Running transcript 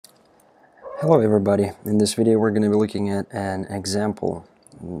Hello everybody, in this video we're going to be looking at an example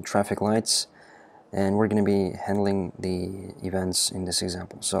in traffic lights, and we're going to be handling the events in this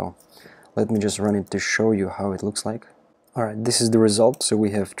example. So let me just run it to show you how it looks like. Alright, this is the result. So we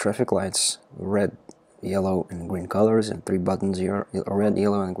have traffic lights, red, yellow and green colors, and three buttons here, red,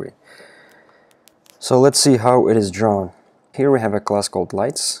 yellow and green. So let's see how it is drawn. Here we have a class called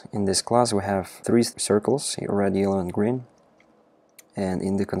lights. In this class we have three circles, red, yellow and green. And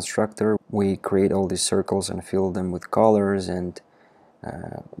in the constructor we create all these circles and fill them with colors, and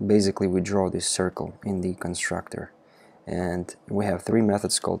basically we draw this circle in the constructor. And we have three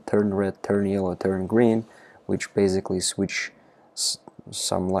methods called turn red, turn yellow, turn green, which basically switch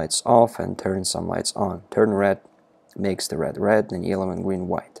some lights off and turn some lights on. Turn red makes the red red and yellow and green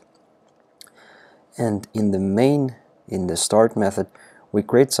white. And in the start method, we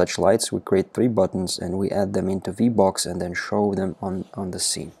create such lights. We create three buttons and we add them into VBox and then show them on the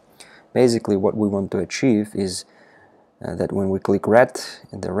scene. Basically what we want to achieve is that when we click red,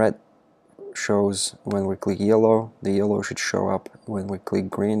 the red shows. When we click yellow, the yellow should show up. When we click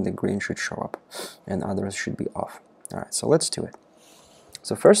green, the green should show up, and others should be off. Alright, so let's do it.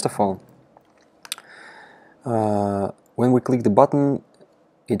 So first of all, when we click the button,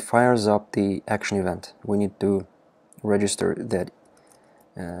 it fires up the action event. We need to register that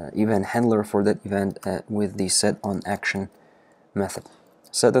event handler for that event with the setOnAction method.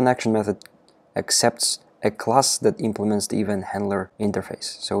 setOnAction method accepts a class that implements the event handler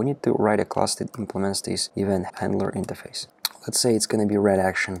interface. So we need to write a class that implements this event handler interface. Let's say it's going to be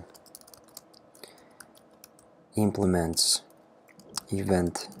redAction implements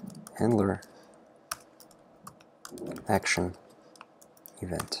event handler action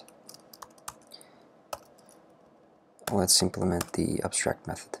event. Let's implement the abstract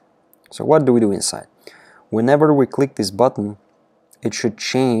method. So what do we do inside? Whenever we click this button, it should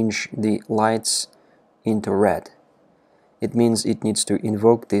change the lights into red. It means it needs to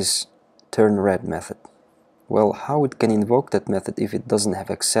invoke this turn red method. Well, how it can invoke that method if it doesn't have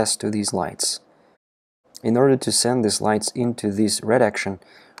access to these lights? In order to send these lights into this redAction,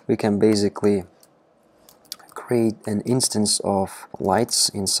 we can basically create an instance of lights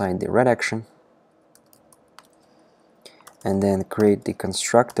inside the redAction, and then create the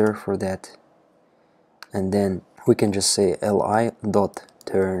constructor for that, and then we can just say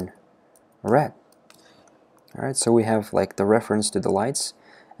li.turn red. Alright, so we have like the reference to the lights,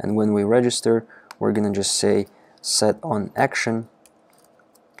 and when we register, we're gonna just say setOnAction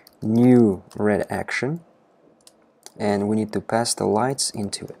new redAction, and we need to pass the lights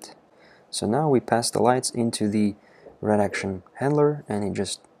into it. So now we pass the lights into the redAction handler, and it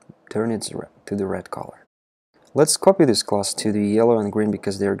just turns it to the red color. Let's copy this class to the yellow and green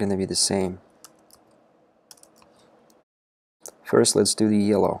because they're going to be the same. First, let's do the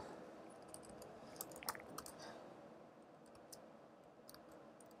yellow.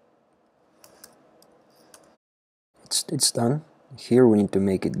 It's done. Here we need to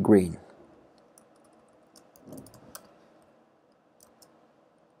make it green.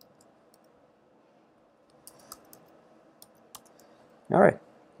 Alright,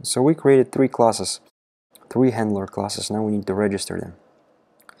 so we created three classes. Three handler classes. Now we need to register them.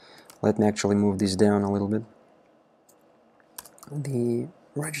 Let me actually move this down a little bit. The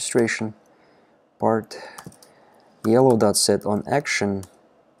registration part, yellow.setOnAction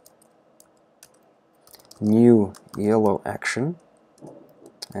new yellow action,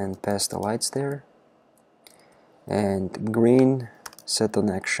 and pass the lights there, and green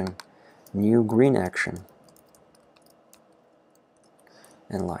setOnAction new green action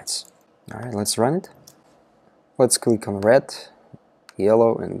and lights. Alright, let's run it. Let's click on red,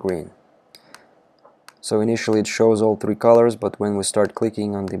 yellow and green. So initially it shows all three colors, but when we start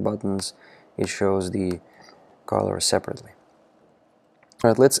clicking on the buttons, it shows the colors separately.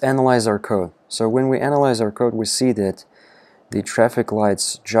 Alright, let's analyze our code. So when we analyze our code, we see that the traffic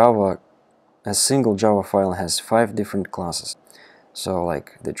lights Java, a single Java file, has 5 different classes. So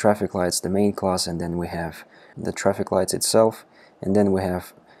like the traffic lights, the main class, and then we have the traffic lights itself, and then we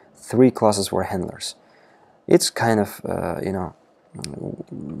have 3 classes for handlers. It's kind of,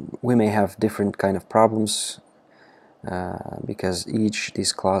 we may have different kind of problems because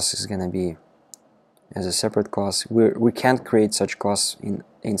these class is going to be as a separate class. We can't create such class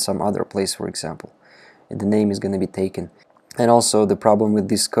in some other place, for example. And the name is going to be taken. And also the problem with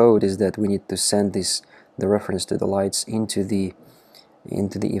this code is that we need to send the reference to the lights into the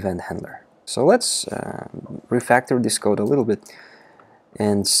event handler. So let's refactor this code a little bit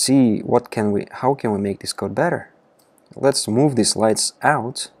and see how can we make this code better. Let's move these lights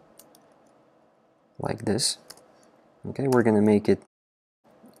out like this. Okay, we're gonna make it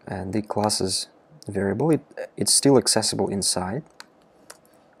and the classes variable. It's still accessible inside,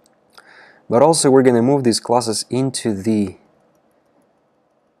 but also we're going to move these classes into the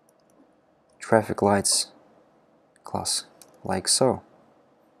traffic lights class, like so.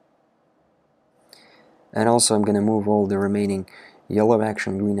 And also I'm going to move all the remaining yellow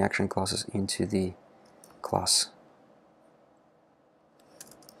action, green action classes into the class.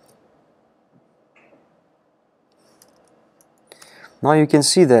 Now you can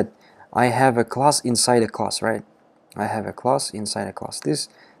see that I have a class inside a class, right? I have a class inside a class.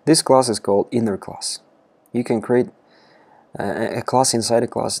 This class is called inner class. You can create a class inside a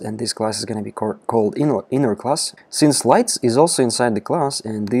class, and this class is going to be called inner class. Since lights is also inside the class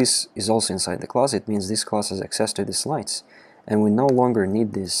and this is also inside the class, it means this class has access to these lights, and we no longer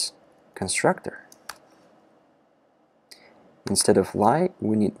need this constructor. Instead of light,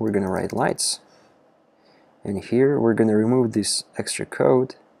 we're going to write lights, and here we're going to remove this extra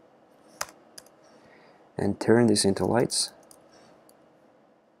code and turn this into lights.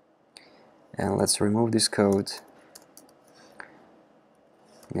 And let's remove this code,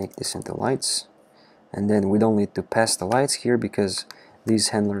 make this into lights, and then we don't need to pass the lights here because these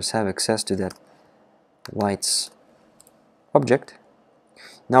handlers have access to that lights object.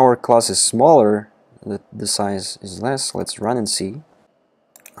 Now our class is smaller, the size is less. Let's run and see.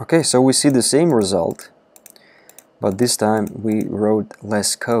 Okay, so we see the same result, but this time we wrote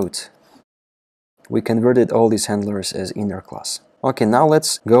less code. We converted all these handlers as inner class. Okay, now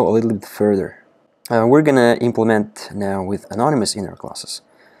let's go a little bit further. We're gonna implement now with anonymous inner classes.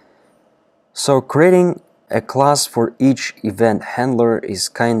 So creating a class for each event handler is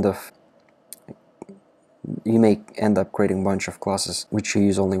kind of, you may end up creating a bunch of classes which you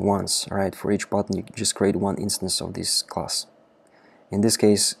use only once, right? For each button you just create one instance of this class. In this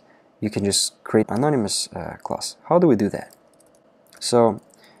case you can just create anonymous class. How do we do that? So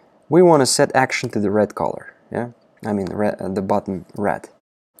we want to set action to the red color, yeah? I mean the button red.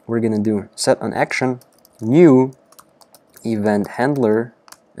 We're gonna do set on action new event handler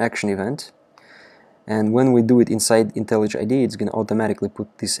action event, and when we do it inside IntelliJ IDE, it's gonna automatically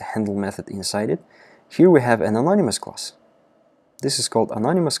put this handle method inside it. Here we have an anonymous class. This is called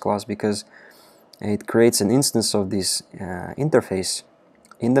anonymous class because it creates an instance of this interface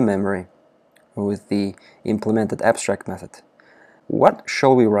in the memory with the implemented abstract method. What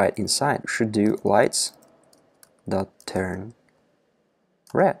shall we write inside? Should do lights dot turn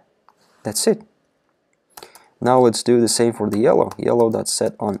red. That's it. Now let's do the same for the yellow. Yellow dot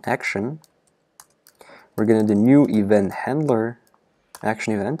set on action. We're gonna do new event handler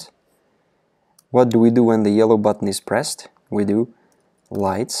action event. What do we do when the yellow button is pressed? We do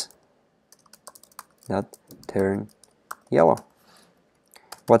lights dot turn yellow.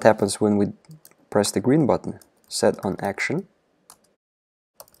 What happens when we press the green button? Set on action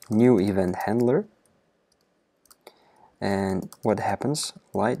new event handler, and what happens?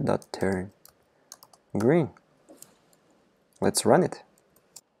 Light dot turn green. Let's run it.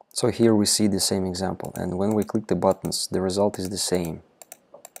 So here we see the same example, and when we click the buttons the result is the same.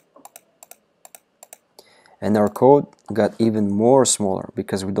 And our code got even more smaller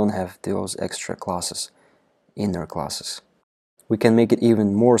because we don't have those extra classes, inner classes. We can make it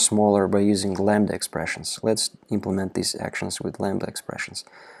even more smaller by using lambda expressions. Let's implement these actions with lambda expressions.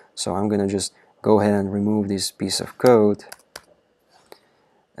 So I'm gonna just go ahead and remove this piece of code.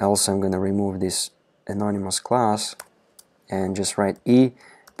 Also I'm gonna remove this anonymous class and just write E,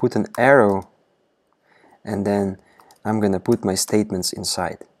 put an arrow, and then I'm gonna put my statements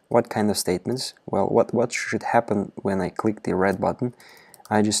inside. What kind of statements? Well, what should happen when I click the red button?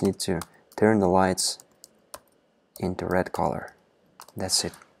 I just need to turn the lights into red color. That's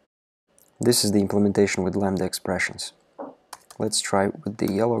it. This is the implementation with lambda expressions. Let's try with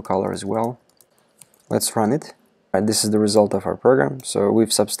the yellow color as well. Let's run it. Right, this is the result of our program. So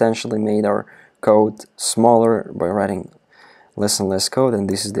we've substantially made our code smaller by writing less and less code, and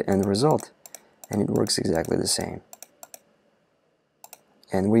this is the end result. And it works exactly the same.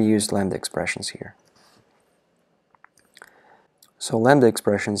 And we used lambda expressions here. So lambda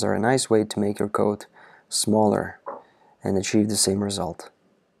expressions are a nice way to make your code smaller and achieve the same result.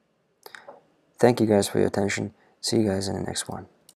 Thank you guys for your attention. See you guys in the next one.